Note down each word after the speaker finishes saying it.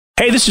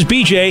Hey, this is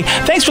BJ.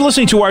 Thanks for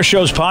listening to our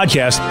show's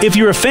podcast. If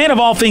you're a fan of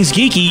all things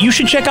geeky, you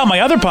should check out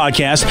my other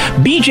podcast,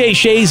 BJ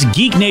Shea's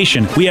Geek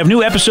Nation. We have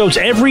new episodes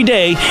every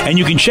day, and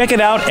you can check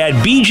it out at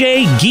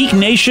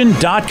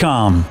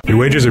bjgeeknation.com. Your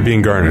wages are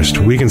being garnished.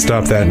 We can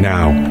stop that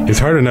now. It's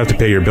hard enough to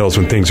pay your bills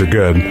when things are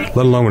good,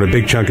 let alone when a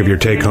big chunk of your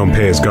take-home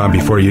pay is gone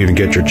before you even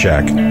get your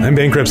check. I'm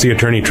bankruptcy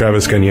attorney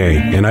Travis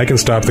Gagne, and I can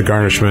stop the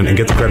garnishment and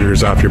get the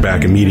creditors off your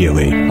back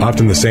immediately,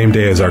 often the same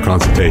day as our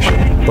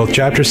consultation. Both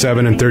Chapter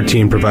 7 and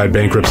 13 provide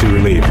bankruptcy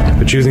relief,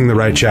 but choosing the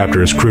right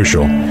chapter is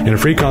crucial. In a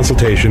free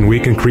consultation, we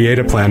can create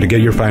a plan to get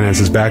your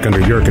finances back under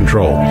your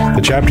control.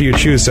 The chapter you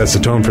choose sets the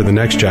tone for the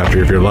next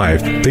chapter of your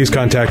life. Please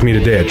contact me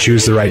today at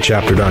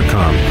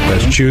choosetherightchapter.com.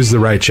 That's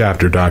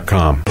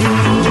choosetherightchapter.com.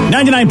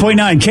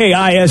 99.9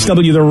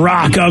 KISW, the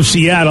Rock of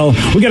Seattle.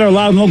 We got our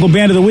loud and local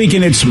band of the week,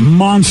 and it's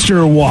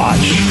Monster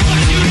Watch.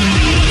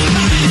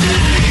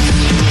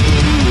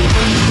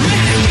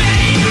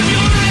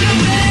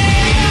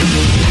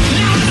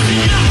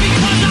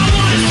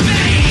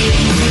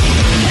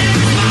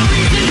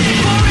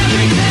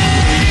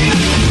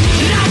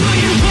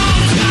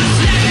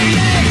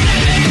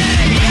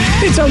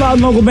 It's our loud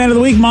and local band of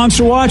the week,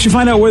 Monster Watch. You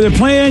find out where they're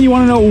playing. You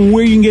want to know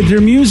where you can get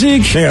their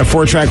music. They got a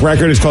 4-track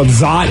record. It's called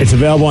Zot. It's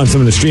available on some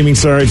of the streaming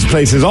service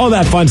places, all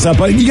that fun stuff.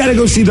 But you got to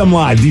go see them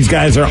live. These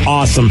guys are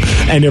awesome.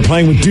 And they're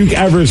playing with Duke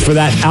Evers for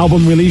that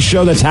album release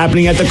show that's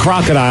happening at the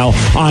Crocodile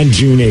on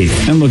June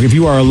 8th. And look, if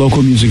you are a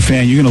local music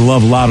fan, you're going to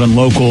love Loud and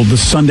Local, the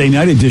Sunday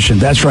night edition.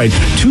 That's right.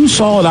 2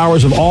 solid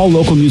hours of all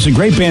local music.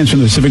 Great bands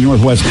from the Pacific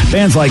Northwest.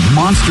 Bands like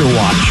Monster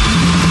Watch.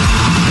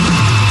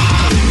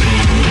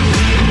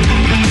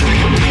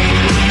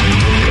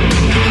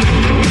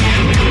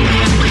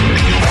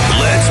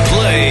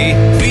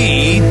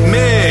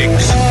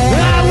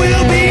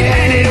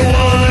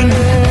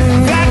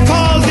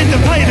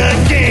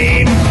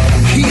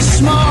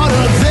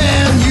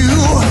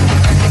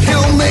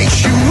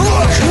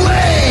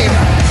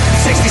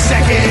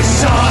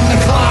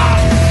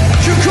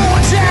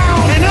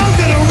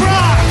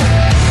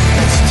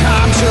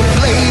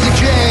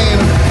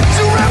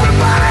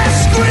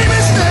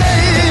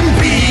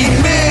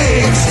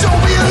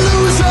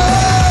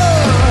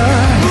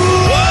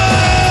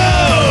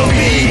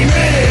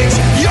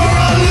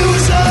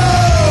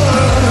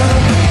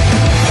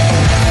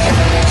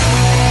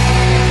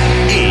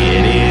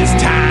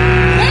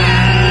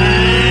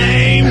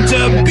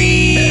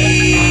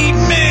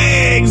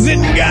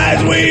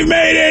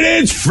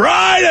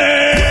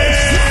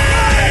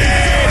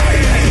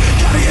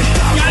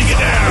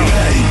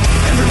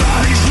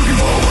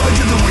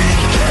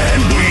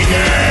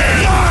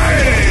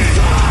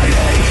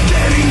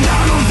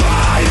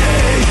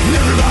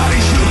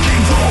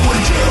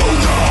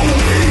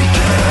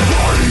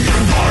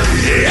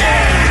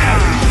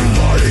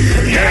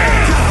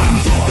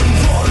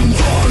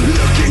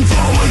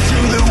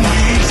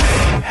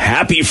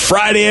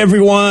 Friday,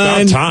 everyone.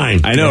 About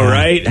time. I know,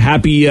 right?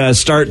 Happy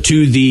start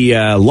to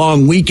the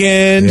long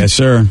weekend. Yes,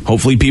 sir.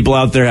 Hopefully people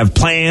out there have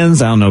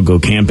plans. I don't know, go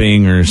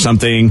camping or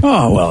something.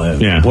 Oh,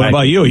 well, yeah. What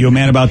about you? Are you a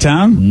man about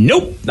town?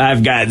 Nope.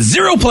 I've got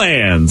 0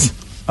 plans.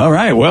 All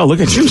right. Well, look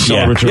at you,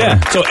 celebratory. Yeah.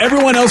 So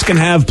everyone else can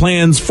have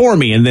plans for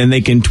me, and then they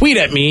can tweet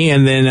at me,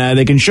 and then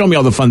they can show me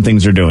all the fun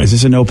things they're doing. Is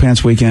this a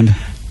no-pants weekend?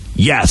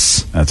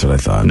 Yes. That's what I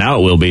thought. Now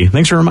it will be.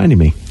 Thanks for reminding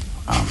me.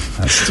 Oh,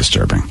 that's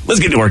disturbing. Let's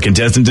get to our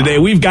contestant today.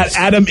 We've got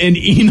Adam in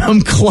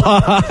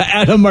Enumclaw.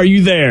 Adam, are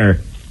you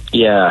there?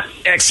 Yeah.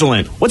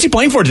 Excellent. What's he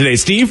playing for today,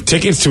 Steve?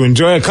 Tickets to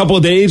enjoy a couple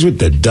of days with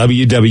the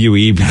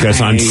WWE,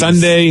 because on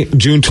Sunday,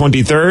 June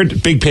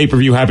 23rd, big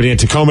pay-per-view happening at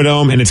Tacoma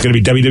Dome, and it's going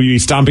to be WWE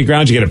Stomping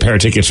Grounds. You get a pair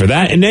of tickets for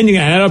that. And then you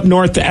can head up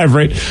north to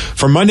Everett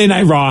for Monday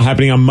Night Raw,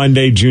 happening on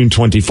Monday, June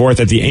 24th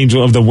at the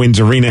Angel of the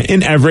Winds Arena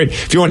in Everett.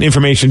 If you want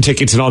information,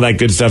 tickets, and all that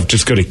good stuff,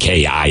 just go to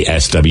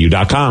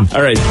KISW.com.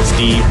 All right,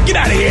 Steve, get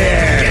out of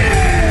here.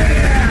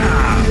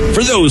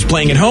 For those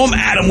playing at home,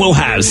 Adam will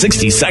have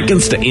 60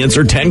 seconds to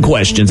answer 10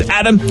 questions.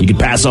 Adam, you can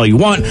pass all you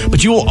want,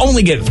 but you will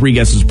only get 3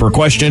 guesses per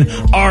question.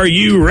 Are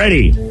you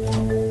ready?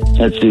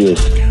 Let's do this.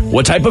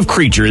 What type of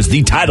creature is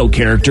the title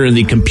character in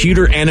the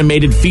computer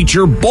animated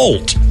feature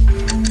Bolt?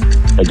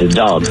 It's a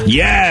dog.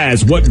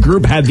 Yes. What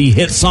group had the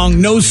hit song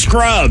No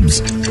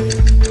Scrubs?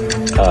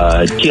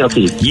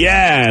 TLC.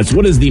 Yes.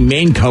 What is the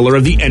main color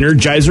of the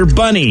Energizer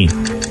Bunny?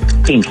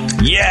 Pink.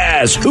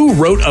 Yes. Who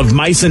wrote Of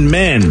Mice and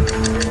Men?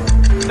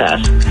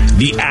 Pass.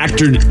 The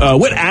actor.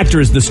 What actor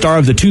is the star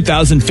of the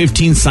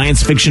 2015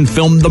 science fiction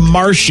film The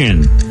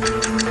Martian?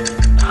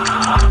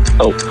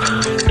 Oh,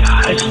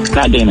 gosh.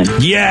 Matt Damon.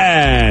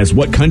 Yes.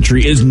 What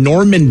country is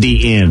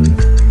Normandy in?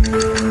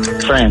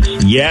 France.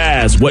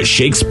 Yes. What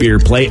Shakespeare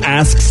play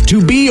asks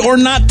to be or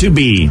not to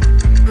be?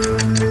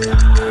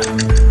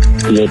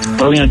 Is it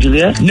Romeo and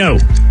Juliet? No.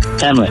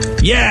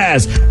 Hamlet.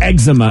 Yes.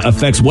 Eczema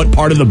affects what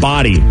part of the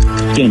body?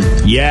 Skin.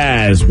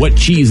 Yes. What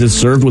cheese is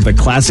served with a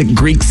classic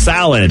Greek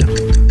salad?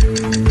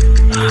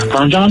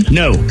 Parmesan?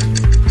 No.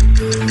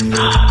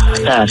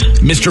 Pass.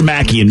 Mr.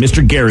 Mackey and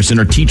Mr. Garrison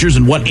are teachers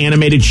in what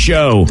animated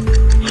show?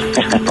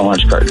 I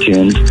watch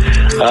cartoons.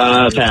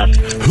 Pass.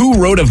 Who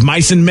wrote Of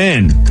Mice and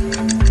Men?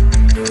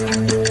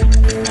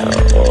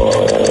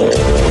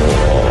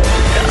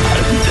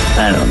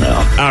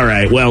 All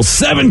right. Well,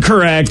 7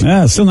 correct.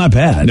 Yeah, still not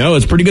bad. No,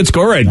 it's a pretty good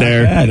score right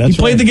there. bad, that's He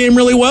played right. the game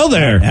really well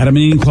there. Adam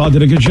and Eden Claw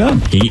did a good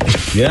job.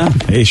 Yeah,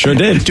 he sure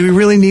did. Do we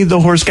really need the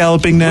horse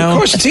galloping now? Of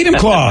course, it's Eden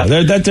Claw.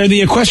 They're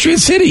the equestrian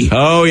city.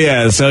 Oh,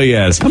 yes. Oh,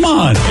 yes. Come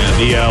on.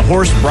 The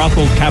horse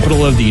brothel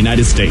capital of the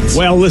United States.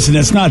 Well, listen,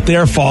 it's not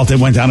their fault. It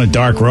went down a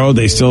dark road.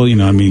 They still,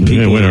 people.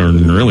 It went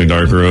on a really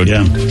dark road.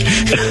 Yeah.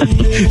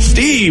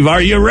 Steve,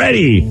 are you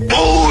ready?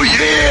 Oh,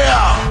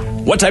 yeah!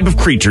 What type of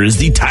creature is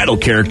the title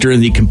character in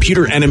the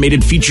computer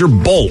animated feature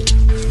Bolt?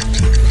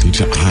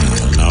 I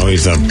don't know.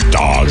 He's a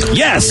dog.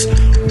 Yes.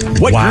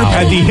 What Wow. group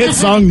had the hit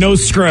song No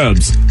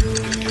Scrubs?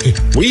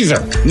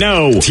 Weezer.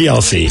 No.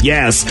 TLC.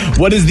 Yes.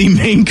 What is the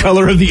main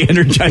color of the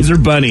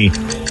Energizer Bunny?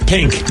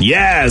 Pink.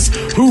 Yes.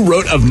 Who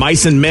wrote Of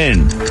Mice and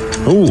Men?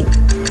 Ooh.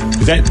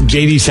 Is that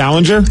J.D.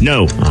 Salinger?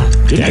 No.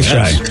 Good Nice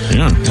try.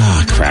 Yeah.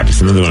 Ah, crap.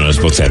 It's another one of those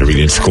books I had to read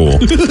in school.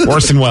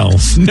 Orson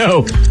Welles.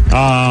 No.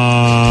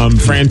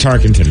 Fran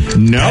Tarkenton.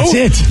 No. That's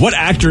it. What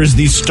actor is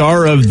the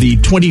star of the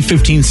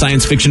 2015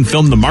 science fiction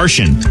film The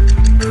Martian?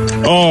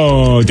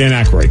 Oh, Dan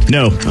Aykroyd.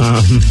 No.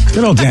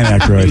 Good old Dan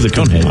Aykroyd. He's a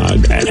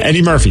conehead.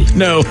 Eddie Murphy.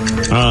 No.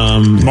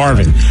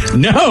 Marvin.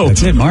 No.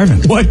 That's it,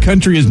 Marvin. What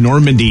country is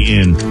Normandy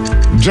in?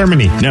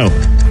 Germany. No.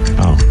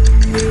 Oh.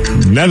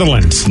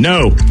 Netherlands.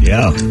 No.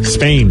 Yeah.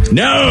 Spain.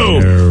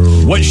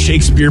 No. What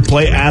Shakespeare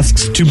play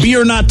asks to be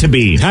or not to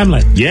be?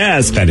 Hamlet.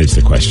 Yes. That is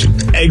the question.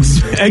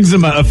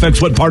 Eczema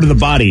affects what part of the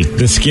body?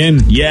 The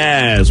skin.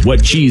 Yes.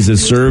 What cheese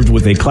is served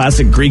with a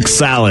classic Greek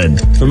salad?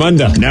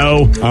 Famunda.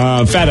 No.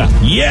 Feta.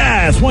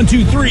 Yes. 1,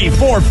 2, 3,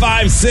 4,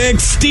 5,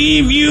 6.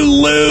 Steve, you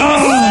lose.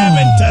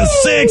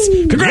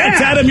 7-6. Congrats,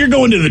 Adam. You're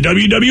going to the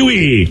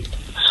WWE.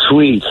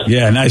 Sweet.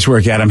 Yeah, nice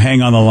work, Adam.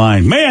 Hang on the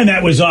line. Man,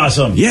 that was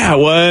awesome. Yeah, it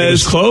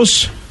was.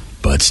 Close,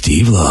 but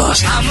Steve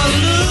lost.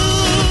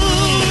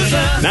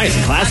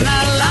 Nice. Classic.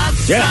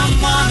 Yeah.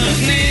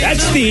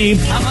 That's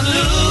Steve.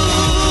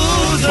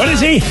 What is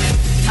he?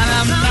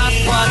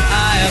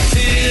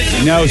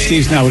 No,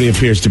 Steve's not what he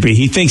appears to be.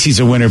 He thinks he's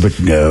a winner, but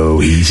no,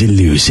 he's a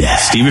loser.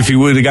 Steve, if you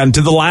would have gotten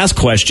to the last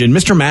question,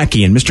 Mr.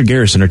 Mackey and Mr.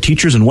 Garrison are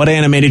teachers in what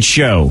animated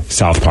show?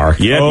 South Park.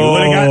 Yep, you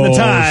would have gotten the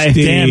tie.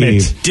 Steve. Damn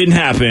it. Didn't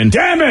happen.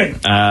 Damn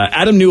it!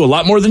 Adam knew a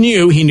lot more than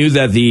you. He knew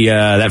that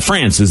that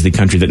France is the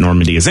country that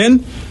Normandy is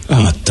in.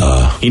 Oh,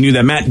 duh. He knew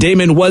that Matt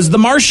Damon was the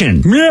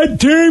Martian. Matt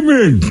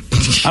Damon!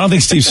 I don't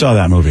think Steve saw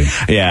that movie.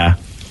 Yeah.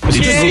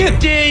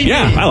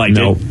 Yeah, I liked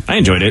it. I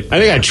enjoyed it. I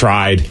think I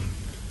tried.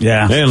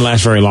 Yeah. They didn't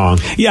last very long.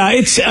 Yeah,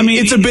 it's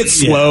It's a bit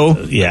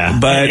slow. Yeah.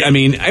 But,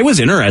 it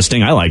was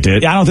interesting. I liked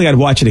it. Yeah, I don't think I'd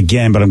watch it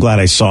again, but I'm glad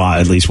I saw it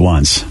at least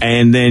once.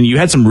 And then you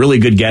had some really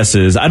good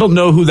guesses. I don't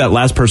know who that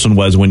last person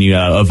was when you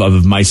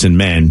of Mice and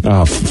Men.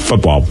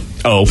 Football.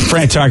 Oh,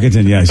 Fran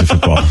Tarkenton, yeah, he's a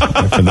football.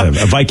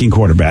 a Viking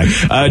quarterback.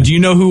 Do you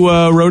know who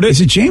wrote it? Is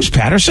it James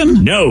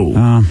Patterson? No.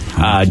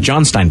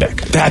 John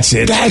Steinbeck. That's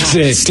it. That's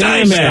it.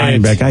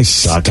 Steinbeck. I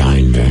suck.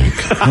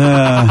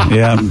 Steinbeck.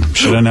 Yeah,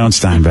 should have known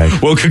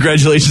Steinbeck. Well,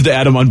 congratulations to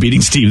Adam on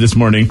beating Steve this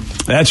morning.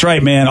 That's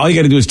right, man. All you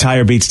got to do is tie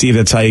or beat Steve.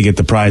 That's how you get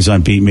the prize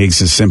on Beat Me.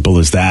 It's as simple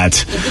as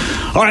that.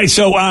 All right,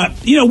 so,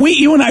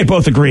 you and I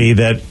both agree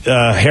that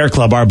Hair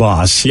Club, our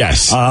boss,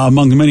 Yes.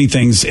 among many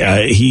things,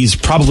 he's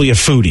probably a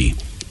foodie.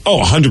 Oh,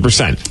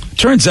 100%.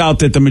 Turns out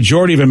that the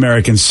majority of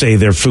Americans say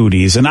they're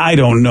foodies, and I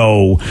don't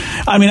know.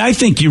 I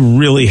think you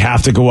really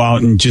have to go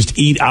out and just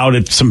eat out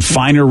at some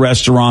finer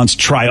restaurants,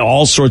 try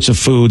all sorts of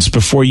foods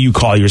before you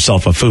call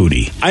yourself a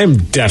foodie. I am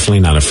definitely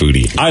not a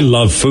foodie. I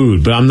love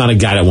food, but I'm not a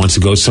guy that wants to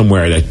go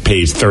somewhere that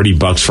pays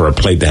 $30 for a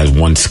plate that has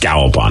one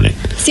scallop on it.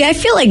 See, I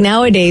feel like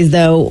nowadays,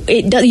 though,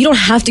 you don't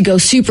have to go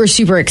super,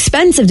 super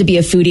expensive to be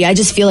a foodie. I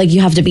just feel like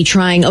you have to be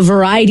trying a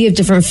variety of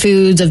different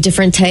foods, of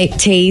different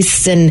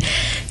tastes, and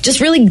just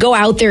really go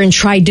out there and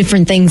try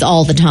different things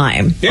all the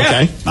time. Yeah.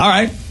 Okay. All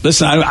right.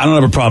 Listen, I don't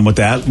have a problem with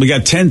that. We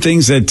got 10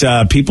 things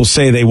that people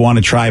say they want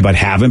to try but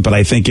haven't. But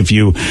I think if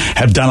you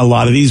have done a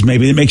lot of these,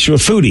 maybe it makes you a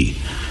foodie.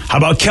 How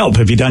about kelp?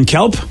 Have you done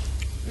kelp?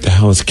 The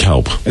hell is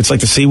kelp? It's like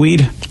the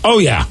seaweed. Oh,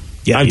 yeah.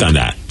 Yeah, I've done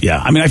that.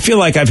 Yeah. I feel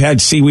like I've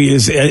had seaweed.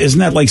 Isn't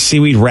that like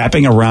seaweed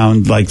wrapping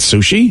around like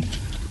sushi?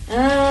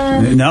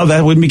 No,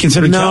 that wouldn't be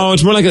considered kelp. No,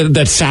 it's more like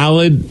that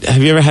salad.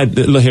 Have you ever had?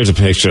 Look, here's a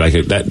picture like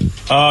that.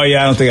 Oh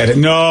yeah, I don't think I did.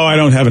 No, I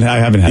haven't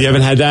had. You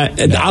haven't had that?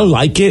 No. I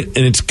like it,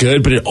 and it's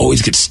good, but it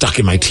always gets stuck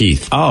in my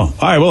teeth. Oh, all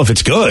right. Well, if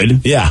it's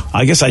good, yeah,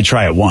 I guess I'd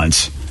try it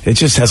once. It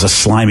just has a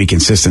slimy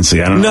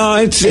consistency. I don't know.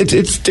 No,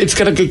 it's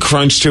got a good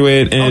crunch to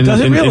it, and,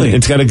 does it really? and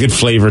it's got a good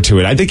flavor to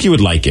it. I think you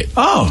would like it.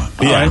 Oh,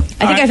 yeah. Right.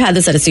 I think I've had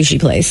this at a sushi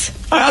place.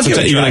 I'll give it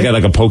a Even try. I got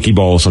like a poke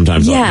bowl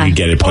sometimes. Yeah. You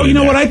get it. Oh, you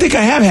know what? I think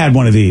I have had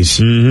one of these.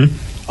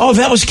 Mm-hmm. Oh,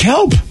 that was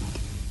kelp.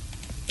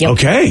 Yep.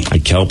 Okay. I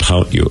kelp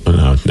help you.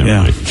 No, never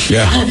mind.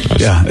 Yeah.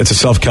 It's a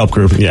self-kelp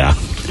group. Yeah.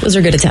 Those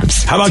are good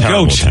attempts. How about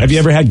Terrible goats? tips. Have you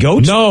ever had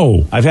goats?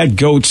 No. I've had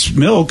goat's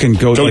milk and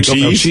goat milk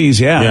cheese.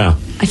 Yeah.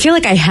 I feel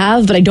like I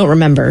have, but I don't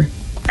remember.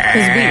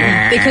 Because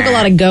they cook a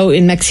lot of goat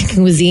in Mexican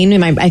cuisine,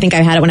 and I think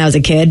I had it when I was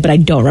a kid, but I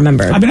don't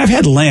remember. I've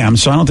had lamb,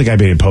 so I don't think I'd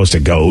be opposed to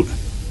goat.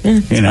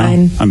 It's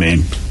fine.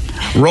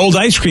 Rolled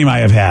ice cream I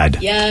have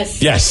had.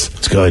 Yes. Yes.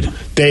 It's good.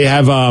 They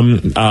have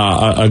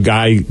a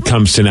guy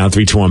comes to now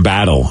 3-2-1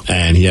 Battle,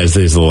 and he has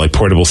this little like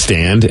portable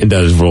stand and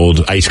does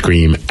rolled ice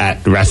cream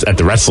at the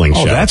wrestling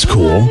show. Oh, that's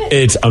cool.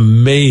 It's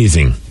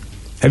amazing.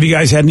 Have you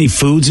guys had any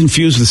foods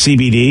infused with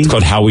CBD? It's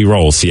called How We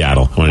Roll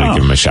Seattle. I wanted to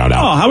give him a shout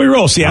out. Oh, How We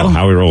Roll Seattle.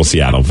 How We Roll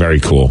Seattle.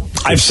 Very cool.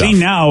 I've seen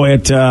now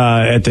at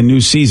the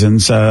New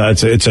Seasons.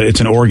 It's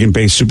an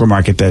Oregon-based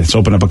supermarket that's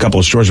opened up a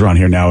couple of stores around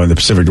here now in the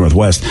Pacific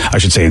Northwest. I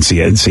should say in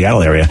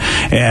Seattle area.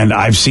 And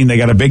I've seen they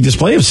got a big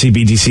display of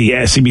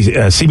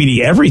CBD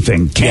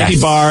everything,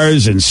 candy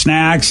bars and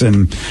snacks,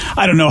 and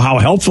I don't know how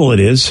helpful it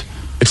is.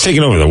 It's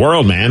taken over the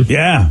world, man.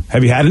 Yeah.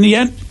 Have you had any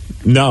yet?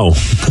 No.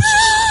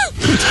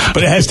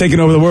 But it has taken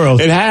over the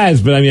world. It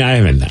has, but I mean, I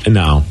haven't.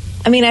 No.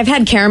 I mean, I've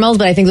had caramels,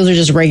 but I think those are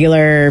just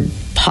regular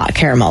pot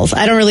caramels.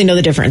 I don't really know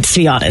the difference, to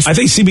be honest. I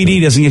think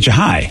CBD doesn't get you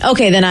high.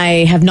 Okay, then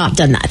I have not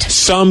done that.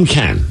 Some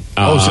can.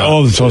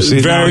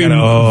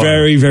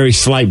 Very, very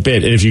slight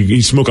bit. And if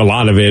you smoke a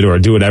lot of it or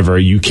do whatever,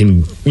 you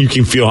can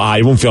feel high.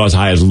 You won't feel as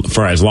high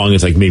for as long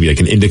as like maybe like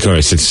an indica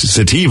or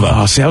sativa.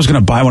 Oh, see, I was going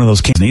to buy one of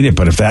those cans and eat it,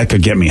 but if that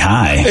could get me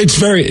high. It's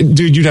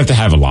dude, you'd have to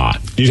have a lot.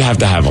 You'd have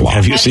to have a lot.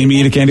 Have you seen me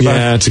eat a candy bar?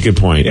 Yeah, that's a good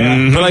point. Yeah.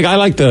 Mm-hmm. But like I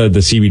like the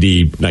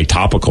CBD like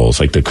topicals,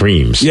 like the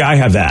creams. Yeah, I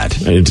have that.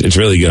 It's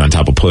really good on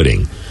top of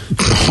pudding.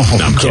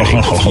 No, I'm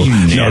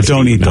kidding. No,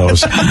 don't eat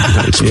those.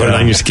 Just put it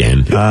on your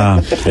skin.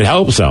 It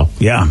helps, though.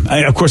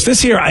 Yeah. Of course,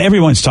 this year,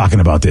 everyone's talking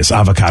about this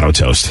avocado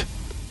toast.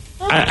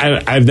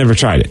 I've never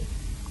tried it.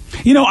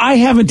 You know, I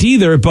haven't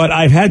either, but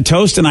I've had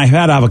toast and I've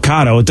had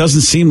avocado. It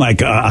doesn't seem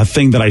like a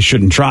thing that I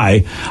shouldn't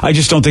try. I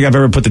just don't think I've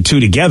ever put the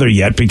two together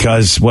yet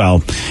because,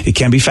 well, it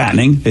can be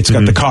fattening. It's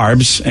got the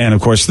carbs and,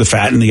 of course, the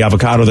fat and the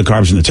avocado, the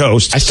carbs and the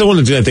toast. I still want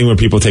to do that thing where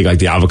people take like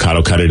the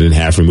avocado, cut it in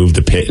half, remove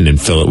the pit, and then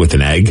fill it with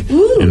an egg.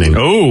 Ooh. And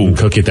then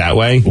cook it that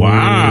way.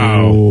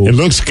 Wow. Ooh. It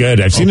looks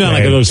good. I've seen it on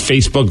like those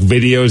Facebook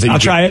videos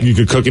that you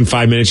could cook in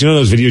 5 minutes. You know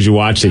those videos you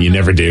watch that you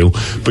never do,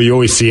 but you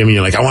always see them and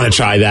you're like, I want to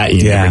try that,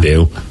 and you never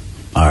do.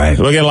 All right.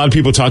 Look at a lot of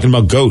people talking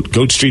about goat.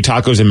 Goat street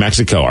tacos in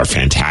Mexico are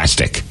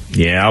fantastic.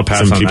 Yeah, I'll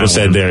pass on that. Some people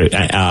said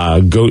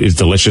their goat is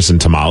delicious in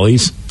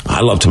tamales.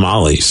 I love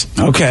tamales.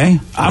 Okay.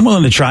 I'm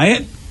willing to try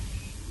it.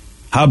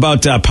 How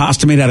about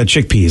pasta made out of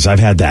chickpeas? I've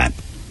had that.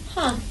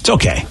 Huh. It's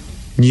okay.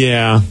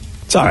 Yeah.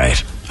 It's all right.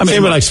 I mean,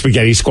 same with like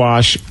spaghetti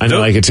squash. I know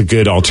like it's a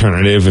good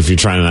alternative if you're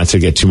trying not to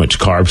get too much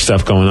carb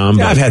stuff going on.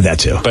 Yeah, I've had that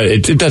too. But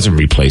it doesn't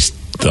replace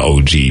the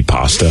OG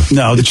pasta.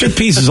 No, the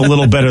chickpeas is a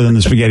little better than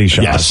the spaghetti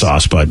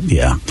sauce, but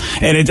yeah.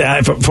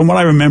 And from what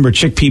I remember,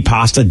 chickpea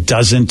pasta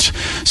doesn't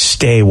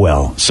stay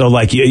well. So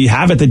like you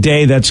have it the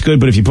day, that's good,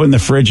 but if you put it in the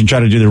fridge and try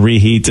to do the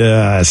reheat,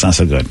 it's not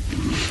so good.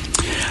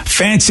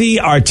 Fancy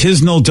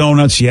artisanal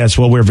donuts, yes.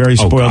 Well, we're very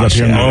spoiled up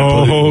here.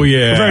 Oh,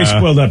 yeah. We're very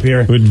spoiled up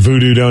here. With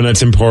Voodoo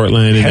Donuts in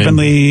Portland.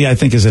 Heavenly, I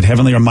think, is it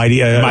Heavenly or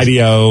Mighty?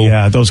 Mighty O.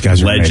 Yeah, those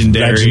guys are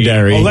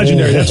Legendary. Oh,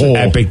 Legendary. That's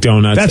Epic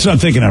Donuts. That's what I'm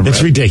thinking of.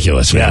 It's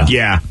ridiculous, man.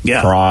 Yeah.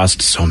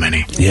 Frost, so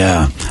many.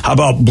 Yeah. How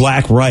about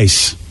black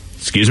rice?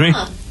 Excuse me?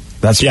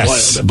 That's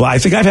yes. I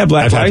think I've had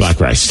black rice. I've had black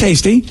rice. It's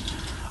tasty.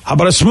 How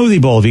about a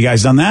smoothie bowl? Have you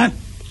guys done that?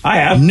 I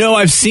have. No,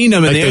 I've seen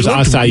them. Like and those they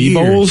look acai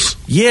weird. bowls?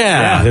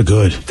 Yeah, they're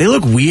good. They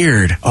look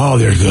weird. Oh,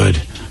 they're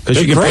good.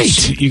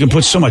 Because you can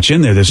put so much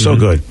in there. They're so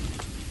good.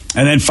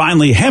 And then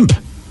finally, hemp.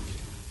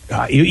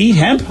 You eat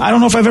hemp? I don't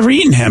know if I've ever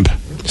eaten hemp.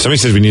 Somebody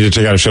says we need to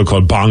check out a show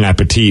called Bong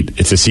Appetit.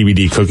 It's a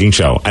CBD cooking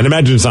show. And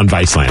imagine it's on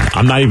Viceland.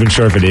 I'm not even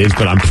sure if it is,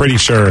 but I'm pretty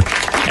sure.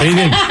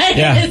 Anything?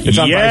 It's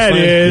on Viceland. It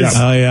is.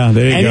 Yeah. Oh, yeah.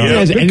 There you go. Anything that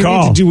has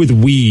anything to do with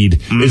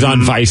weed is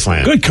on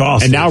Viceland. Good call,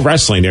 And Steve. now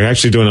wrestling. They're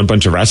actually doing a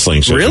bunch of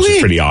wrestling shows, Really? which is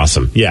pretty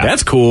awesome. Yeah.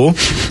 That's cool.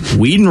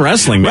 Weed and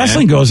wrestling, man.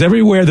 Wrestling goes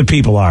everywhere the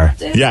people are.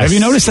 Yes. Have you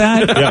noticed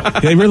that? Yeah.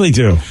 They really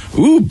do.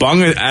 Ooh,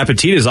 Bong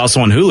Appetit is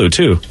also on Hulu,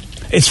 too.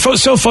 It's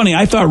so funny.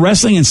 I thought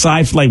wrestling and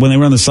sci-fi, like when they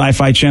were on the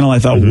Sci-Fi Channel, I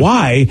thought,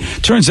 why?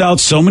 Turns out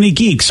so many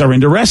geeks are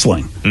into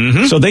wrestling.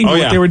 So they knew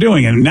what they were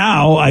doing. And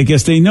now I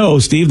guess they know,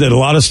 Steve, that a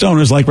lot of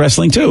stoners like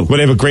wrestling too. But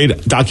they have a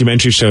great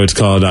documentary show. It's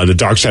called The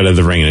Dark Side of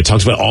the Ring. And it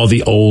talks about all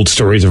the old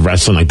stories of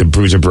wrestling, like the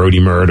Bruiser Brody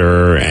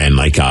murder and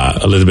like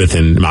Elizabeth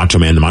and Macho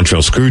Man, the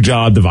Montreal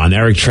Screwjob, the Von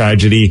Erich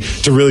tragedy.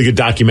 It's a really good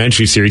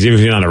documentary series, even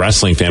if you're not a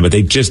wrestling fan. But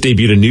they just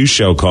debuted a new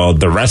show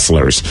called The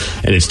Wrestlers.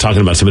 And it's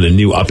talking about some of the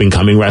new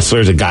up-and-coming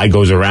wrestlers. A guy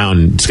goes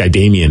around, this guy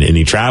Damien, and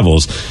he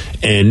travels.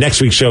 And next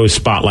week's show is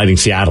spotlighting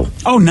Seattle.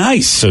 Oh,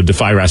 nice. So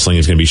Defy Wrestling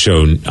is going to be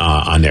shown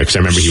on there because I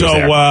remember he was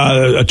there.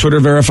 So a Twitter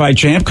verified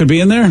champ could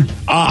be in there?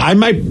 I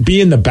might be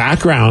in the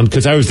background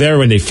because I was there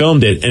when they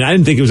filmed it, and I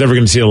didn't think it was ever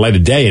going to see the light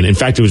of day. And in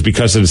fact, it was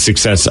because of the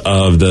success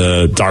of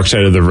the Dark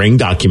Side of the Ring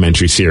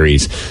documentary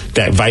series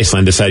that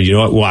Viceland decided, you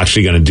know what, we're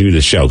actually going to do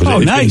the show.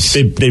 Nice.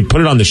 They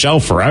put it on the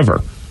shelf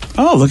forever.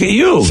 Oh, look at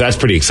you. So that's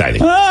pretty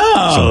exciting.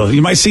 Oh, so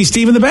you might see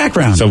Steve in the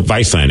background. So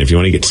Viceland, if you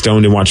want to get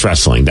stoned and watch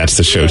wrestling, that's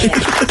the show.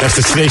 That's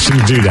the station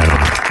to do that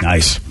on.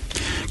 Nice.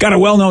 Got a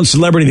well-known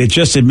celebrity that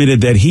just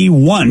admitted that he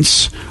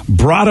once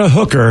brought a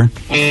hooker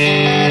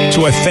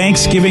to a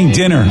Thanksgiving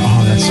dinner.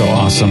 Oh, that's so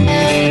awesome.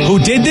 Who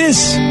did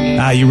this?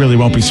 You really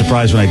won't be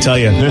surprised when I tell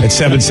you. At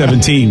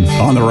 7:17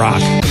 on The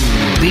Rock.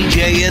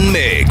 BJ and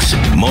Migs,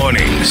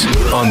 mornings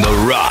on The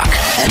Rock,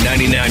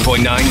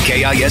 99.9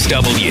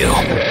 KISW.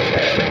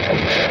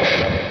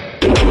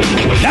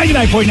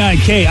 99.9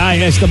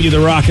 KISW,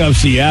 The Rock of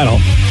Seattle.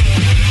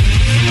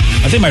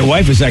 I think my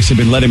wife has actually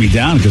been letting me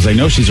down because I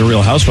know she's a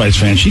Real Housewives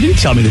fan. She didn't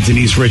tell me that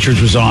Denise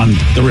Richards was on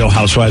The Real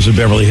Housewives of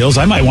Beverly Hills.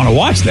 I might want to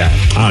watch that.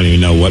 I don't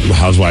even know what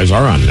housewives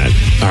are on that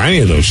or any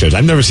of those shows.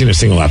 I've never seen a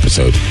single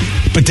episode.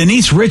 But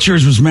Denise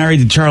Richards was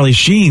married to Charlie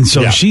Sheen,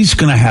 so she's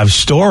going to have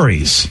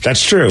stories.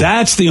 That's true.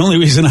 That's the only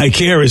reason I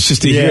care is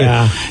just to hear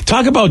it.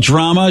 Talk about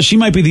drama. She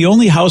might be the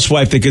only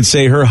housewife that could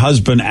say her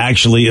husband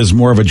actually is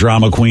more of a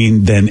drama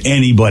queen than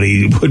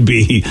anybody would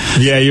be.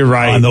 Yeah, you're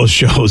right. On those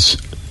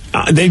shows.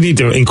 They need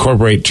to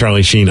incorporate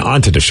Charlie Sheen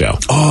onto the show.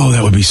 Oh,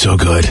 that would be so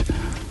good.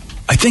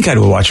 I think I'd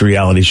watch a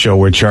reality show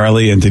where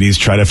Charlie and Denise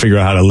try to figure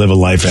out how to live a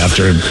life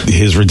after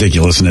his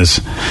ridiculousness.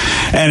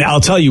 And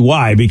I'll tell you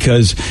why,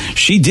 because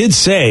she did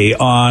say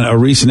on a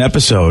recent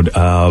episode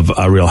of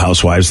Real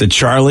Housewives that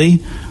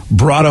Charlie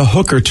brought a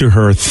hooker to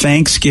her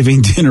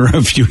Thanksgiving dinner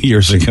a few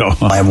years ago.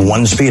 I have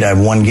one speed, I have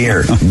one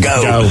gear.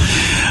 Go.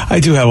 I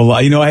do have a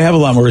lot. I have a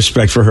lot more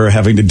respect for her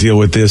having to deal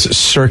with this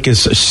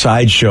circus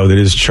sideshow that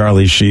is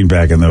Charlie Sheen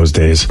back in those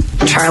days.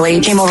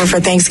 Charlie came over for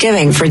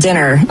Thanksgiving for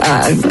dinner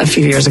a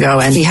few years ago,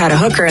 and he had a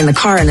hooker in the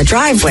car in the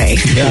driveway.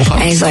 Yeah.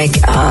 And he's like,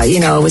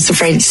 was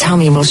afraid to tell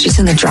me, well, she's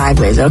in the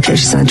driveway. Okay,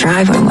 she's in the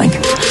driveway. I'm like,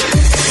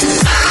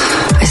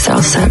 I said,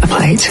 I'll set a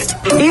plate.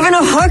 Even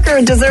a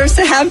hooker deserves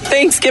to have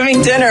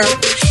Thanksgiving dinner.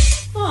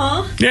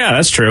 Aww. Yeah,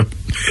 that's true.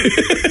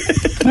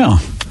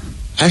 Well,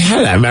 I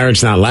had that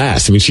marriage not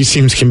last. I mean, she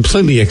seems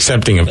completely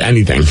accepting of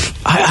anything.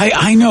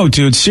 I know,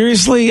 dude.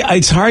 Seriously,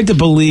 it's hard to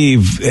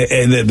believe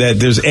that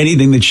there's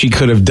anything that she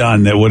could have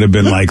done that would have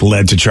been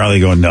led to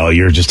Charlie going, no,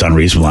 you're just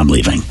unreasonable, I'm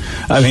leaving.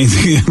 I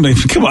mean,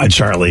 come on,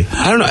 Charlie.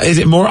 I don't know. Is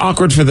it more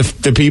awkward for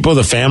the people,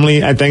 the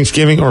family at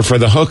Thanksgiving, or for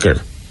the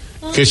hooker?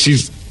 Because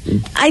she's...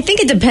 I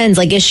think it depends.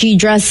 Is she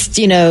dressed,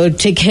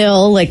 to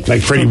kill? Like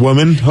Pretty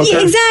Woman hooker?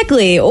 Yeah,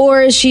 exactly.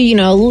 Or is she,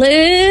 a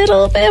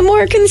little bit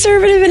more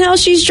conservative in how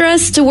she's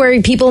dressed to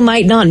where people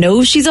might not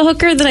know she's a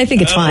hooker? Then I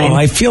think it's fine.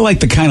 I feel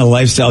like the kind of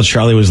lifestyle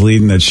Charlie was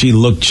leading, that she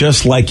looked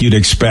just like you'd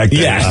expect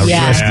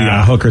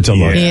a hooker to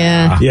look.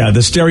 Yeah. Yeah,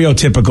 the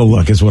stereotypical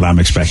look is what I'm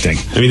expecting.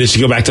 I mean, does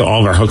she go back to all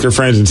of our hooker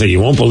friends and say,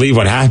 you won't believe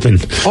what happened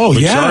with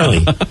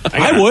Charlie?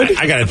 I would.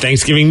 I got a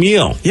Thanksgiving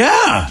meal.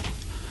 Yeah.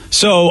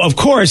 So, of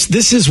course,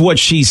 this is what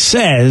she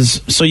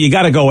says. So you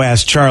got to go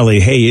ask Charlie,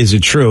 hey, is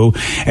it true?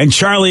 And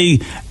Charlie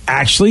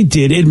actually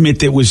did admit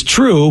that it was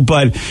true,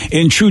 but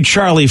in true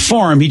Charlie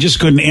form, he just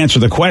couldn't answer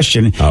the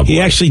question. Oh, he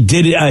actually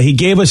did. He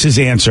gave us his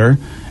answer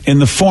in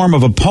the form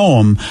of a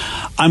poem.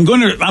 I'm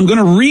going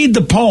to read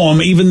the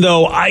poem, even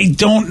though I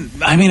don't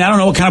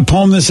know what kind of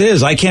poem this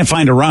is. I can't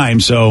find a rhyme.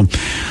 So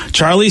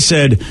Charlie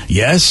said,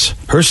 yes,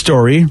 her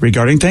story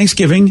regarding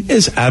Thanksgiving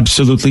is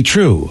absolutely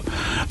true.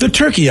 The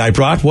turkey I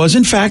brought was,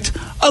 in fact,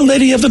 a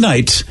lady of the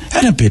night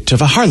and a bit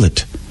of a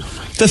harlot.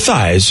 The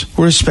thighs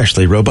were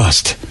especially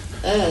robust.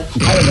 I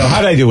don't know.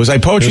 How did I do? Was I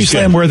poetry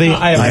slam worthy?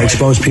 I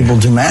expose people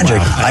to magic.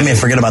 Wow. I may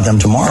forget about them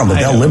tomorrow, but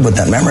they'll live with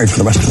that memory for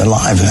the rest of their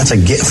lives, and that's a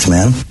gift,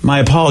 man. My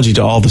apology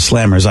to all the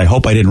slammers. I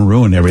hope I didn't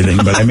ruin everything,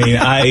 but I mean,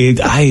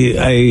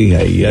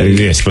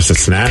 You're supposed to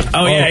snap?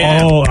 Oh,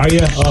 yeah. Oh, are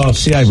you? Oh,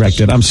 see, I wrecked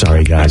it. I'm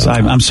sorry, guys.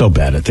 I'm so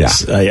bad at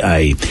this.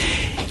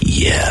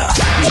 Yeah.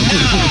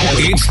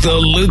 It's the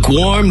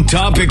lukewarm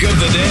topic of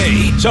the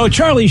day. So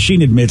Charlie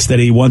Sheen admits that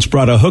he once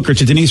brought a hooker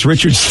to Denise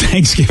Richards'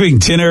 Thanksgiving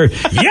dinner.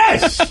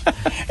 Yes!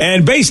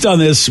 And based on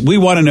this, we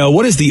want to know,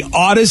 what is the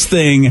oddest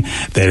thing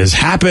that has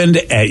happened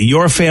at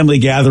your family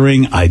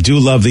gathering? I do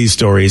love these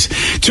stories.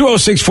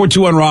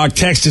 206-421-ROCK.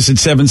 Text us at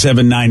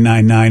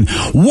 77999.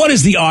 What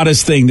is the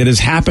oddest thing that has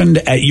happened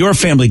at your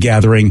family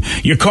gathering?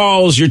 Your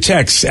calls, your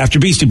texts after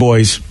Beastie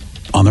Boys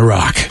on The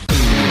Rock.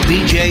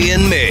 BJ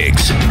and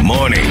Migs,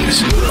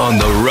 mornings on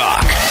The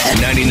Rock,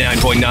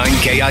 99.9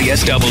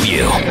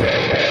 KISW.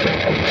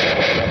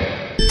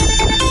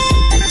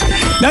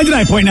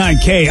 99.9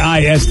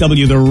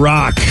 KISW, The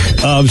Rock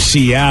of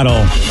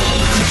Seattle.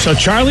 So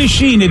Charlie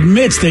Sheen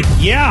admits that,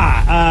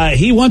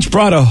 he once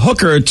brought a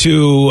hooker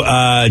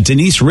to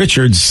Denise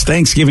Richards'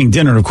 Thanksgiving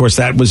dinner. And of course,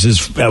 that was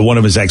one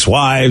of his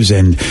ex-wives.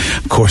 And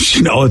of course,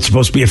 it's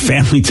supposed to be a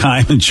family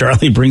time, and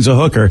Charlie brings a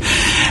hooker.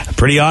 A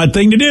pretty odd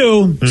thing to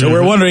do. Mm-hmm. So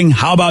we're wondering,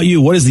 how about you?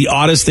 What is the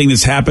oddest thing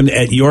that's happened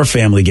at your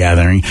family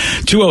gathering?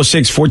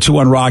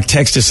 206-421-ROCK.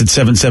 Text us at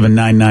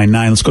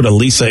 77999. Let's go to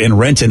Lisa in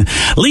Renton.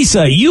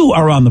 Lisa, you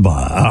are on the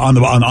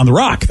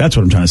Rock. That's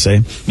what I'm trying to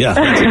say.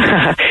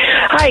 Yeah.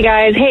 Hi,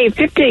 guys. Hey,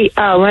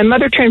 my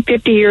mother turned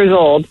 50 years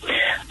old. It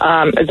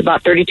was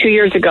about 32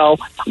 years ago.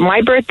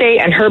 My birthday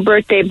and her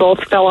birthday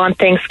both fell on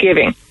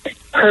Thanksgiving.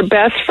 Her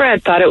best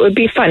friend thought it would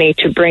be funny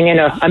to bring in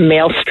a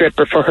male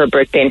stripper for her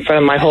birthday in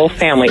front of my whole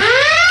family.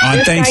 On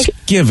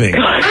Thanksgiving?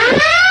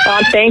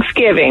 On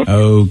Thanksgiving.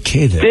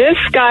 Okay, then. This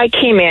guy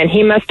came in.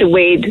 He must have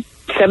weighed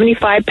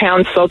 75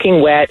 pounds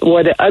soaking wet,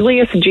 wore the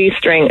ugliest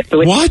G-string.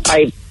 What?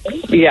 It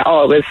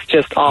was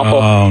just awful.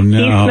 Oh, no.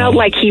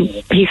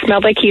 He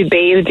smelled like he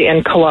bathed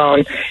in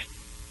cologne.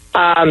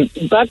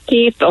 buck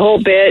teeth, the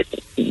whole bit.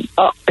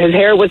 His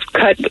hair was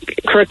cut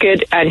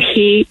crooked, and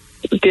he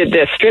did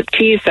this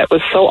striptease that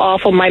was so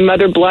awful. My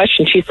mother blushed,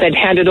 and she said,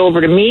 hand it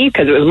over to me,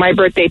 because it was my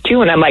birthday,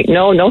 too. And I'm like,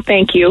 no,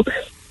 thank you.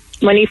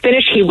 When he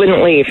finished, he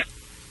wouldn't leave.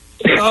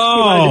 He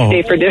wanted to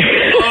stay for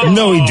dinner.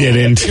 No, he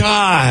didn't.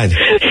 God.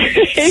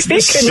 He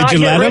could not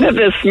get rid of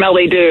this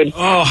smelly dude.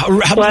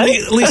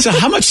 Lisa,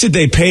 how much did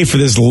they pay for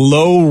this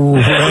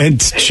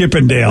low-rent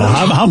Chippendale?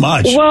 How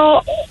much?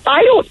 Well,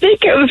 I don't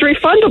think it was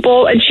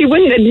refundable, and she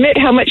wouldn't admit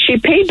how much she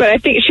paid, but I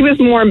think she was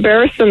more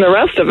embarrassed than the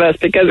rest of us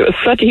because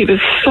he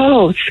was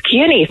so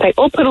skinny. It's like,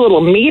 put a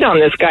little meat on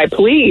this guy,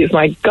 please.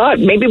 My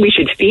God, maybe we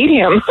should feed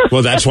him.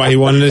 Well, that's why he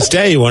wanted to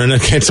stay. He wanted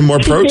to get some more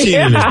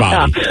protein in his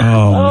body.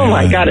 Oh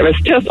my God, it was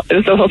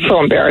so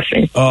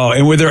embarrassing. Oh,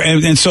 and were there,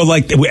 and so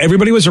like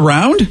everybody was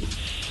around?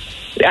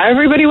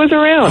 Everybody was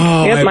around.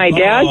 My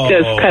dad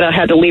just kind of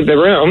had to leave the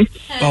room.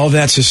 Oh,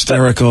 that's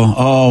hysterical.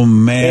 Oh,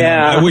 man.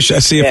 Yeah. I wish,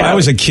 if I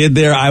was a kid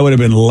there, I would have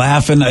been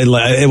laughing.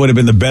 It would have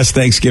been the best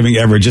Thanksgiving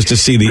ever just to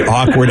see the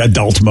awkward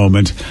adult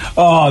moment.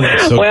 Oh,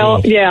 that's so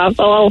cool. Yeah.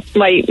 Well,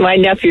 my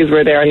nephews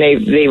were there, and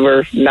they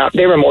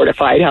were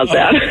mortified. How's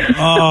that?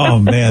 Oh,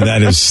 man,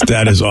 that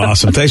is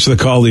awesome. Thanks for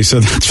the call, Lisa.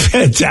 That's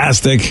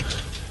fantastic.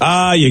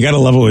 You got to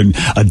love it when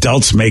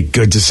adults make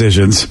good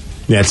decisions.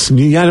 Yes,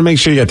 you got to make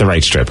sure you got the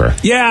right stripper.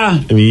 Yeah,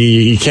 I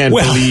mean you can't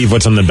believe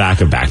what's on the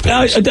back of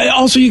Backpage.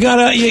 Also,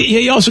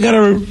 you also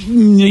gotta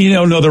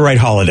know the right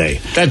holiday.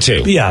 That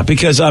too. Yeah,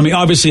 because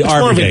obviously it's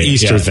more of an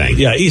Easter thing.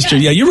 Yeah, Easter.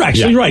 Yeah, you're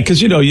actually right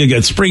because you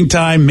get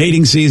springtime,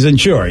 mating season.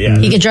 Sure, yeah.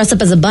 You can dress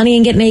up as a bunny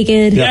and get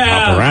naked. Yeah,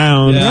 hop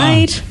around. Yeah.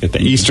 Right. Get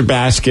the Easter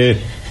basket.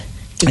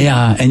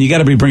 Yeah, and you got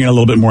to be bringing a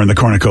little bit more in the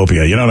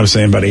cornucopia. You know what I'm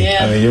saying, buddy?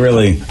 Yeah. I mean, you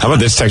really... How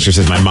about this texter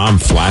says, my mom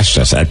flashed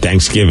us at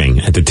Thanksgiving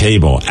at the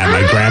table at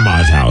my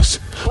grandma's house.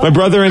 My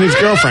brother and his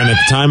girlfriend at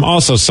the time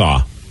also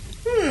saw.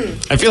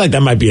 I feel like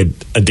that might be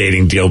a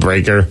dating deal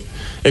breaker.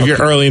 If you're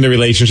early in the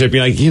relationship,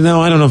 you're like,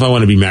 I don't know if I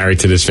want to be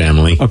married to this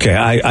family. Okay,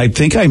 I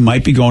think I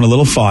might be going a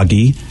little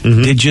foggy.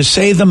 Mm-hmm. Did you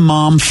say the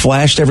mom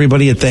flashed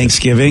everybody at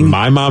Thanksgiving?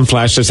 My mom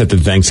flashed us at the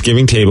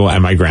Thanksgiving table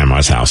at my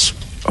grandma's house.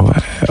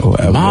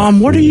 Mom,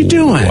 what are you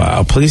doing?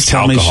 Wow, please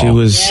tell me she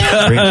was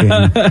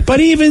drinking. But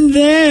even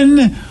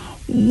then,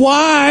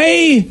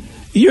 why?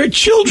 Your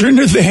children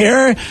are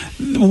there.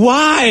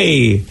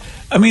 Why?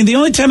 I mean, the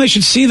only time they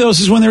should see those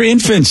is when they're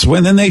infants,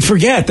 when then they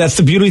forget. That's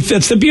the beauty.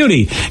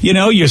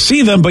 You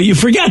see them, but you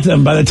forget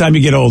them by the time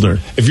you get older.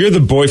 If you're the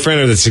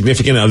boyfriend or the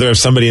significant other of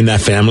somebody in that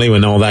family,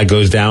 when all that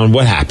goes down,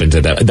 what happens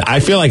at that? I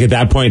feel like at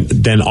that point,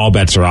 then all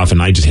bets are off and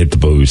I just hit the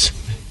booze.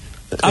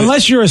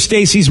 Unless you're a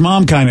Stacy's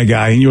mom kind of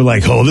guy and you're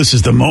like, this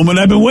is the moment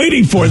I've been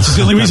waiting for. It's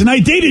the only reason I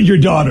dated your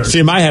daughter. See,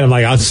 in my head, I'm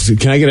like,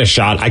 can I get a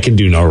shot? I can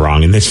do no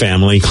wrong in this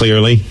family,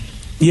 clearly.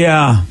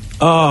 Yeah.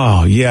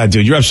 Oh, yeah,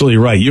 dude, you're absolutely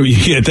right.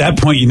 You at that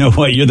point, you know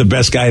what? You're the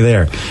best guy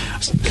there.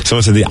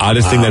 Someone said the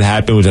oddest thing that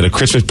happened was at a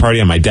Christmas party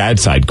on my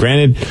dad's side.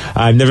 Granted,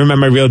 I've never met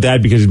my real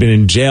dad because he's been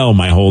in jail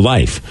my whole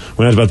life.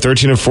 When I was about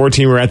 13 or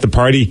 14, we were at the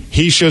party.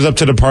 He shows up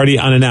to the party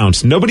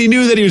unannounced. Nobody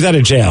knew that he was out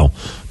of jail.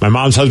 My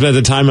mom's husband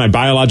at the time, my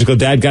biological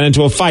dad, got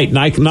into a fight,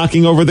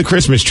 knocking over the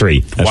Christmas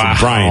tree. That's from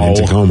Brian in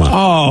Tacoma.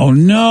 Oh,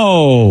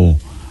 no.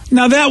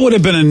 Now, that would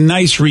have been a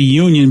nice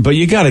reunion, but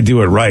you got to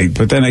do it right.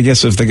 But then I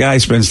guess if the guy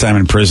spends time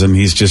in prison,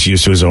 he's just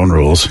used to his own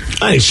rules.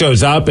 And he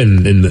shows up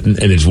and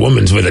his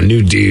woman's with a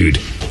new dude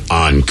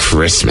on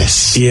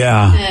Christmas.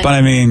 Yeah, but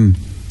I mean,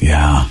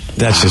 yeah,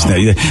 that's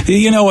just...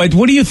 You know what?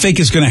 What do you think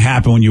is going to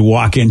happen when you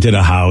walk into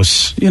the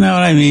house? You know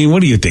what I mean?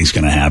 What do you think is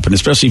going to happen?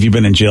 Especially if you've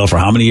been in jail for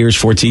how many years?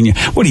 14 years?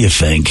 What do you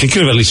think? He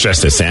could have at least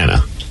dressed as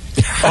Santa.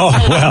 Oh,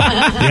 well,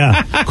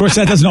 yeah. Of course,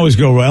 that doesn't always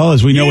go well.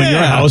 As we know in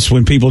your house,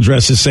 when people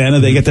dress as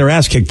Santa, they get their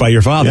ass kicked by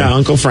your father. Yeah,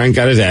 Uncle Frank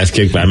got his ass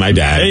kicked by my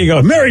dad. There you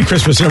go. Merry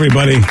Christmas,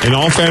 everybody. In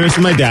all fairness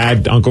to my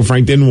dad, Uncle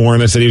Frank didn't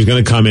warn us that he was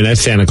going to come in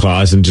as Santa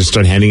Claus and just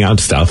start handing out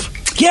stuff.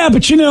 Yeah,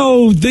 but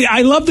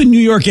I love the New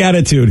York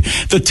attitude.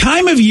 The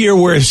time of year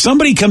where if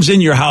somebody comes in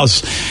your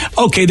house,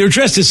 okay, they're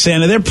dressed as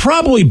Santa, they're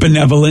probably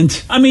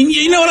benevolent. I mean,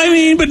 you know what I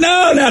mean? But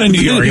no, not in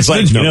New York. It's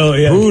like,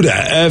 who the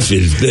F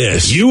is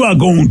this? You are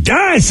going to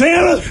die,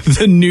 Santa.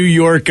 The New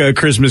York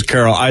Christmas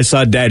Carol, I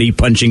saw Daddy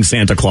punching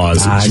Santa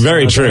Claus. It's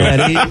very true.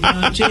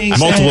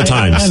 Multiple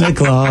times. Santa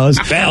Claus.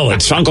 Bell,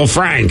 it's Uncle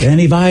Frank. And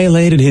he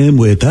violated him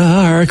with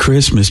our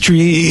Christmas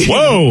tree.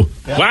 Whoa.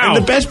 Wow.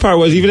 And the best part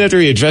was, even after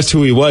he addressed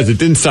who he was, it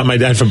didn't stop my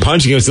dad from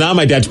punching him. It's not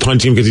my dad's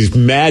punching him because he's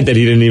mad that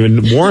he didn't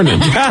even warn him.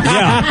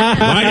 Yeah.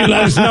 Why don't you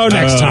let us know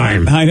next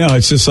time? I know.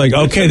 It's just like,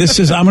 okay,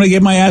 I'm going to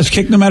get my ass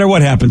kicked no matter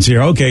what happens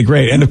here. Okay,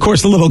 great. And of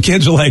course, the little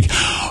kids are like,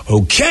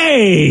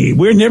 okay,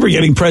 we're never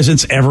getting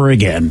presents ever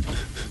again.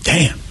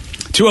 Damn.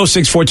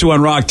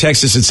 206-42-ROCK.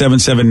 Text us at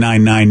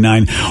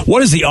 77999.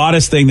 What is the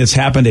oddest thing that's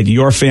happened at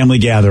your family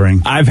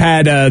gathering? I've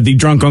had the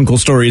drunk uncle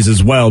stories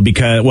as well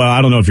because, well,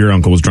 I don't know if your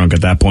uncle was drunk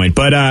at that point,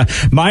 but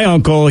my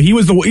uncle, he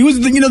was the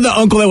the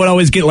uncle that would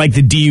always get like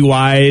the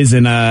DUIs,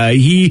 and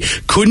he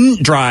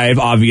couldn't drive,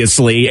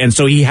 obviously, and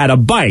so he had a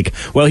bike.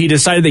 Well, he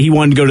decided that he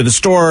wanted to go to the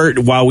store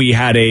while we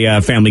had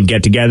a family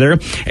get together,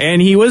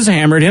 and he was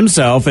hammered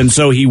himself, and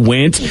so he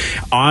went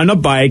on a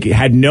bike,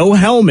 had no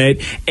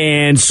helmet,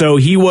 and so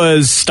he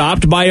was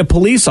stopped by a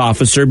police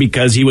officer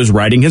because he was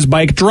riding his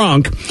bike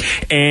drunk,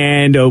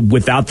 and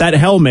without that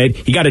helmet,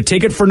 he got a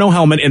ticket for no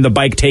helmet and the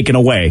bike taken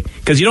away,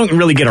 because you don't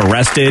really get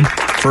arrested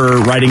for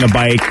riding a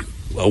bike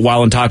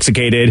while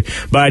intoxicated,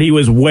 but he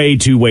was way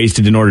too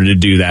wasted in order to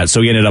do that,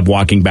 so he ended up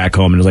walking back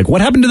home and was like,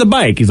 what happened to the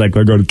bike? He's like,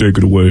 I gotta take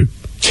it away.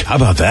 How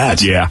about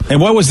that? Yeah. And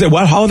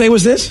what holiday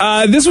was this?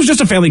 This was just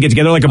a family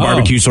get-together, like a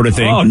barbecue sort of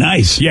thing. Oh,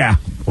 nice. Yeah.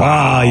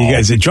 Wow, you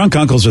guys, the drunk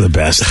uncles are the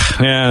best.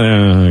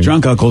 Yeah.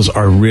 Drunk uncles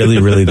are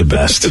really, really the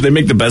best. They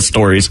make the best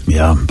stories.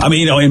 Yeah. I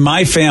mean, in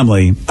my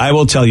family, I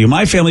will tell you,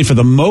 my family, for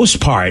the most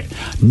part,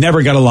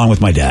 never got along with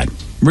my dad.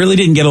 Really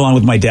didn't get along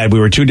with my dad. We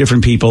were two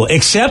different people,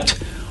 except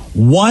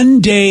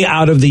one day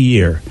out of the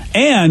year.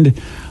 And,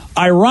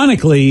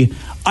 ironically,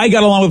 I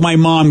got along with my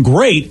mom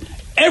great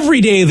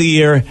every day of the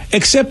year,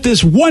 except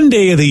this one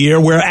day of the year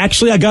where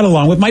actually I got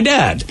along with my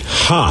dad.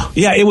 Huh.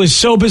 Yeah, it was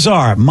so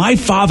bizarre. My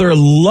father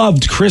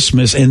loved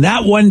Christmas, and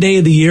that one day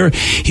of the year,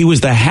 he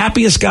was the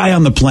happiest guy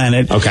on the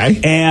planet.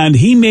 Okay. And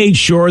he made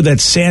sure that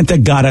Santa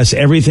got us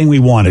everything we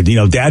wanted. You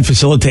know, Dad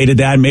facilitated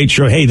that, made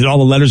sure, hey, did all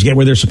the letters get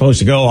where they're supposed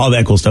to go, all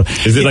that cool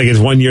stuff. Is it like his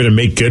 1 year to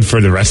make good for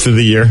the rest of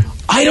the year?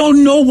 I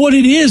don't know what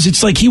it is.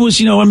 It's like he was,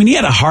 he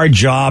had a hard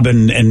job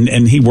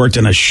and he worked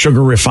in a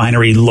sugar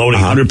refinery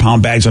loading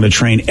 100-pound bags on a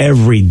train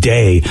every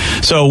day.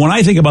 So when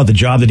I think about the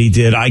job that he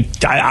did,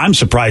 I'm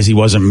surprised he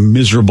wasn't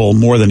miserable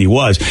more than he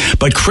was.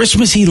 But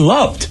Christmas he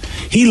loved.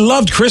 He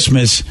loved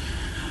Christmas.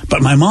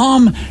 But my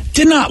mom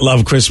did not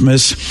love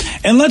Christmas.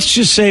 And let's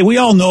just say we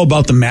all know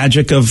about the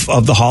magic of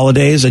the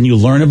holidays, and you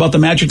learn about the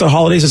magic of the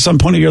holidays at some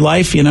point of your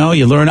life. You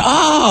learn,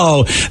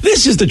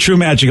 this is the true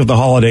magic of the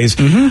holidays.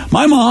 Mm-hmm.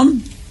 My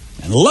mom,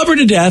 love her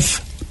to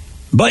death.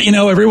 But,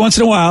 every once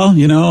in a while,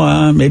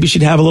 maybe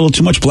she'd have a little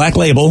too much Black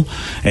Label.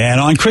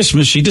 And on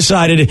Christmas, she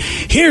decided,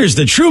 here's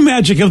the true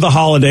magic of the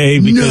holiday,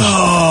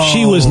 because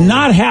she was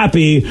not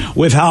happy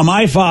with how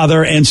my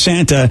father and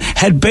Santa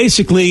had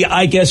basically,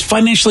 I guess,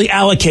 financially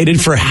allocated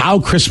for how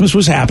Christmas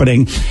was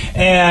happening.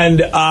 And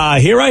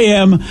here I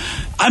am.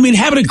 I mean,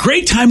 having a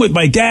great time with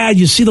my dad.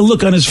 You see the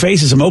look on his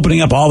face as I'm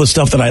opening up all the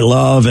stuff that I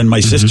love, and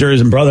my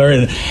sisters and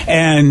brother.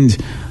 And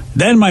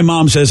then my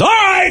mom says, all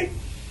right,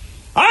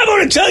 I'm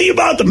going to tell you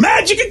about the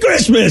magic of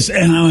Christmas.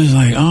 And I was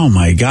like, oh,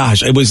 my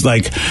gosh. It was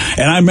like,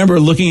 and I remember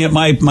looking at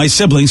my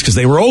siblings because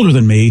they were older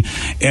than me.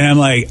 And I'm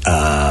like,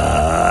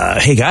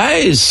 hey,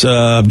 guys,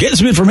 getting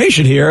some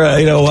information here.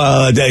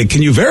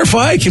 Can you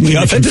verify? Can we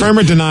confirm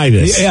or deny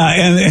this? Yeah.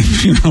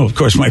 And, of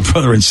course, my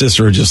brother and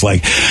sister are just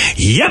like,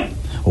 yep,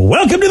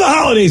 welcome to the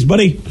holidays,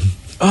 buddy.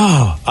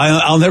 Oh,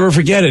 I'll never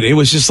forget it. It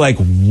was just like,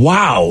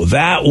 wow,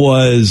 that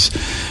was,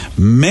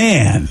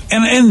 man.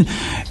 And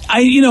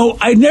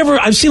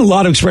I've seen a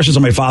lot of expressions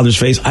on my father's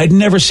face. I'd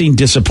never seen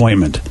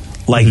disappointment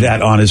like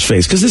that on his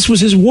face, because this was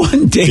his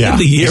one day of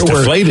the year he's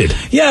deflated.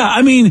 Yeah,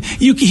 I mean,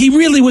 he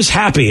really was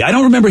happy. I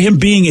don't remember him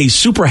being a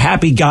super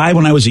happy guy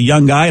when I was a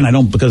young guy, and I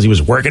don't, because he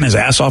was working his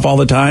ass off all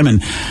the time.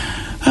 And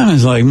I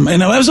was like,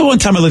 that was the one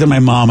time I looked at my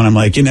mom, and I'm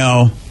like,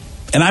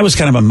 and I was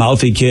kind of a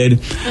mouthy kid.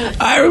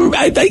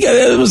 I think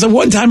it was the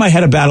one time I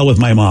had a battle with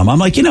my mom. I'm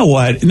like, you know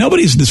what?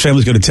 Nobody in this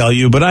family's going to tell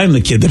you, but I'm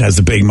the kid that has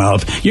the big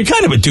mouth. You're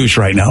kind of a douche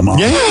right now, Mom.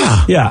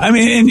 Yeah. Yeah. I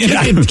mean,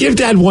 give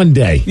Dad one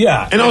day.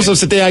 Yeah. And also,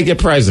 it's the day I get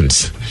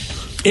presents.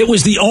 It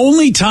was the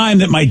only time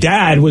that my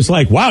dad was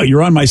like, wow,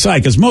 you're on my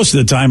side. Because most of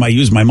the time I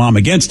use my mom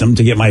against him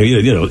to get my,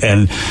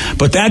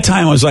 but that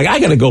time I was like, I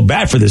got to go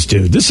bat for this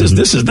dude. This is,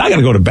 I got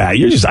to go to bat.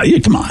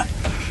 Come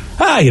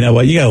on. You know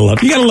what? You got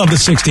to love the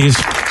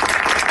 60s.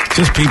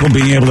 Just people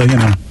being able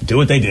to, do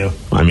what they do.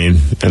 I mean,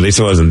 at least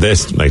it wasn't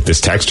this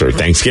texter.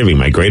 Thanksgiving,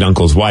 my great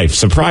uncle's wife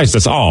surprised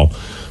us all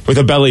with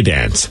a belly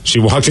dance. She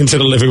walked into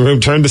the living room,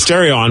 turned the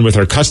stereo on with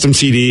her custom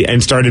CD,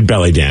 and started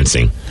belly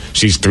dancing.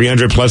 She's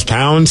 300 plus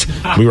pounds.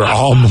 We were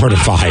all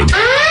mortified.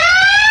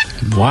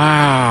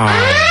 Wow.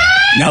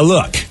 Now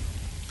look,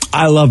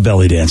 I love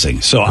belly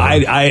dancing. So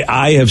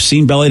I have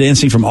seen belly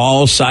dancing from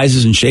all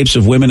sizes and shapes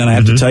of women, and I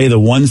have to tell you, the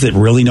ones that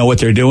really know what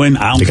they're doing,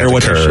 I don't care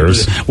what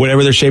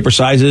whatever their shape or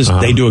size is,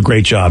 they do a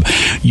great job.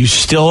 You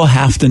still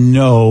have to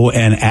know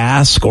and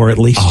ask, or at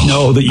least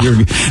know that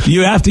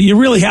you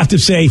really have to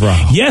say,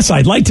 yes,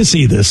 I'd like to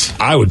see this.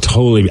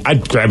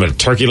 I'd grab a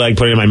turkey leg,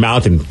 put it in my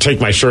mouth, and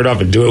take my shirt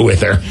off and do it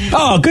with her.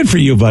 Oh, good for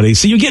you, buddy.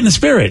 So you get in the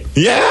spirit.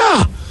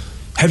 Yeah.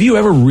 Have you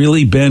ever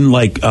really been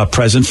like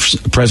present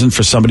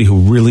for somebody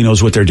who really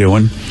knows what they're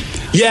doing?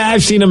 Yeah,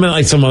 I've seen him in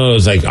like some of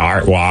those like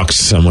art walks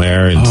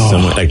somewhere and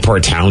somewhere like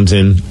Port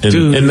Townsend,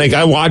 and like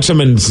I watch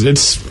them and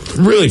it's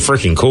really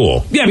freaking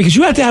cool. Yeah, because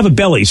you have to have a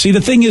belly. See,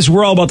 the thing is,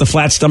 we're all about the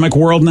flat stomach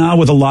world now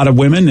with a lot of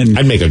women, and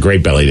I'd make a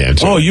great belly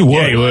dancer. Oh, you would.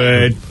 Yeah, you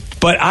would.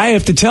 But I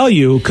have to tell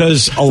you,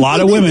 because a lot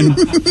of women,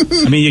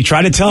 I mean, you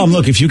try to tell them,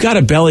 look, if you got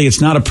a belly, it's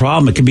not a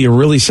problem. It can be a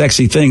really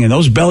sexy thing. And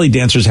those belly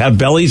dancers have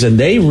bellies, and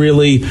they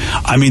really,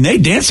 I mean, they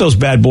dance those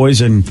bad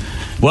boys. And,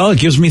 well, it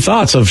gives me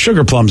thoughts of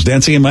sugar plums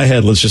dancing in my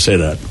head. Let's just say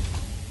that.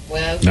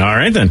 Well. All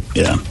right, then.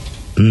 Yeah.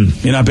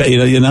 You're not,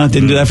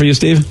 didn't do that for you,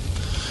 Steve?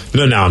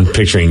 No, now I'm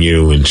picturing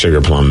you and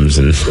sugar plums,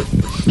 and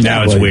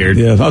now it's weird.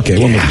 Yeah, okay.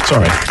 Well,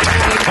 sorry.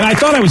 And I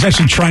thought I was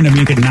actually trying to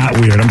make it not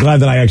weird. I'm glad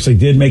that I actually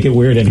did make it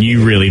weird. And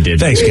you really did.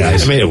 Thanks,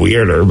 guys. I made it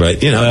weirder,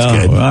 but, you know, it's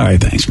good. All right,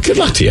 thanks. Good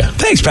luck to you.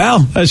 Thanks, pal.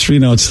 That's,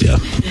 it's, yeah.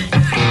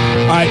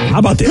 All right, how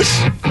about this?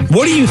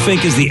 What do you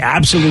think is the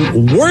absolute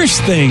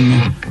worst thing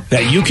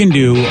that you can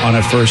do on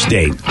a first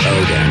date?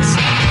 Oh, dance.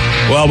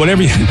 Well,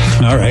 whatever you...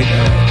 All right.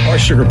 Or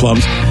sugar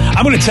plums.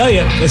 I'm going to tell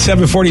you, at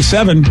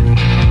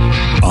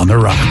 7:47 on The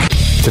Rock.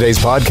 Today's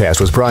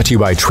podcast was brought to you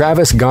by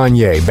Travis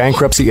Gagne,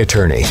 bankruptcy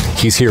attorney.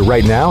 He's here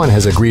right now and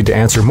has agreed to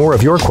answer more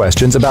of your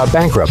questions about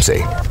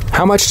bankruptcy.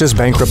 How much does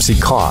bankruptcy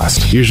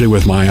cost? Usually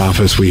with my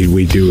office,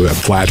 we do a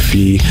flat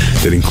fee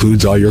that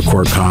includes all your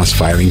court costs,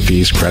 filing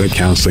fees, credit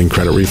counseling,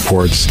 credit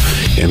reports,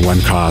 and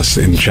one cost.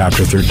 In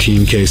Chapter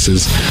 13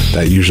 cases,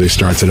 that usually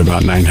starts at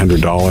about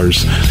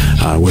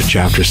 $900. With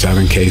Chapter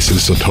 7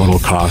 cases, the total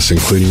cost,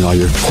 including all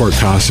your court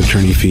costs,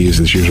 attorney fees,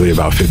 is usually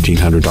about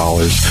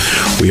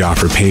 $1,500. We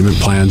offer payment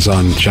plans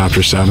on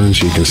Chapter 7,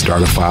 so you can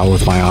start a file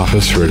with my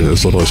office for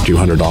as little as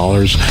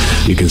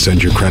 $200. You can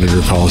send your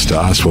creditor calls to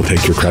us. We'll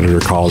take your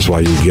creditor calls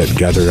while you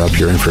gather up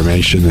your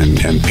information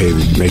and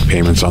make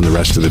payments on the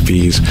rest of the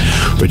fees.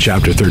 With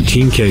Chapter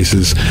 13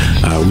 cases,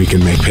 we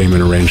can make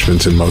payment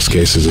arrangements in most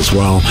cases as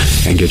well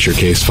and get your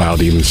case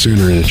filed even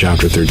sooner in a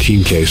Chapter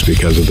 13 case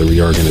because of the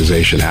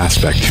reorganization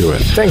aspect to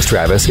it. Thanks,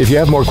 Travis. If you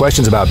have more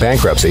questions about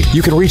bankruptcy,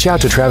 you can reach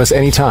out to Travis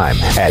anytime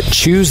at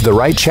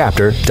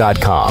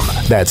choosetherightchapter.com.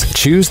 That's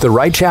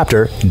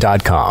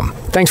choosetherightchapter.com.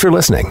 Thanks for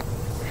listening.